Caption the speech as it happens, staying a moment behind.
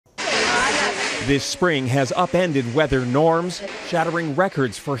This spring has upended weather norms, shattering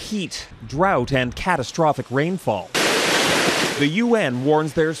records for heat, drought, and catastrophic rainfall. The UN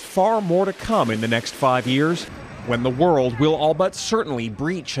warns there's far more to come in the next 5 years, when the world will all but certainly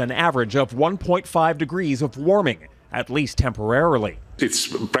breach an average of 1.5 degrees of warming, at least temporarily. It's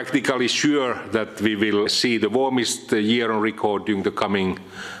practically sure that we will see the warmest year on record during the coming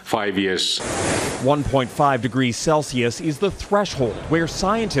 5 years. 1.5 degrees Celsius is the threshold where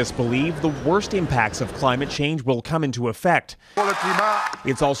scientists believe the worst impacts of climate change will come into effect.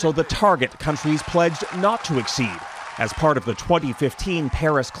 It's also the target countries pledged not to exceed as part of the 2015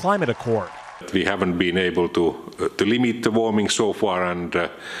 Paris Climate Accord. We haven't been able to limit the warming so far,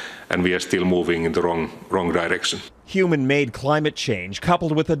 and we are still moving in the wrong direction. Human-made climate change,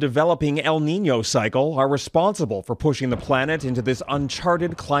 coupled with a developing El Niño cycle, are responsible for pushing the planet into this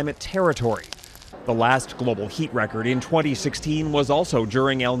uncharted climate territory. The last global heat record in 2016 was also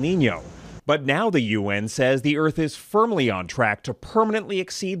during El Niño. But now the UN says the Earth is firmly on track to permanently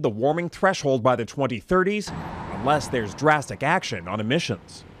exceed the warming threshold by the 2030s, unless there's drastic action on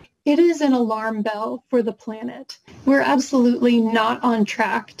emissions. It is an alarm bell for the planet. We're absolutely not on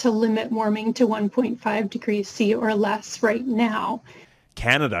track to limit warming to 1.5 degrees C or less right now.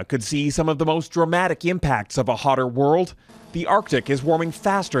 Canada could see some of the most dramatic impacts of a hotter world. The Arctic is warming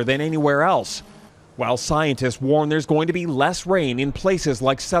faster than anywhere else, while scientists warn there's going to be less rain in places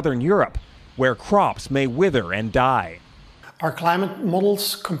like southern Europe, where crops may wither and die. Our climate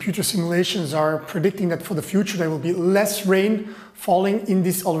models, computer simulations are predicting that for the future there will be less rain falling in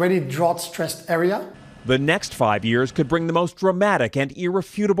this already drought-stressed area. The next 5 years could bring the most dramatic and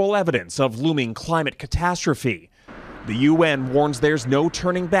irrefutable evidence of looming climate catastrophe. The UN warns there's no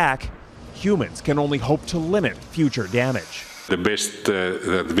turning back. Humans can only hope to limit future damage. The best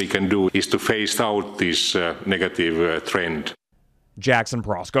that we can do is to phase out this negative trend. Jackson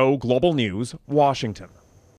Proskow, Global News, Washington.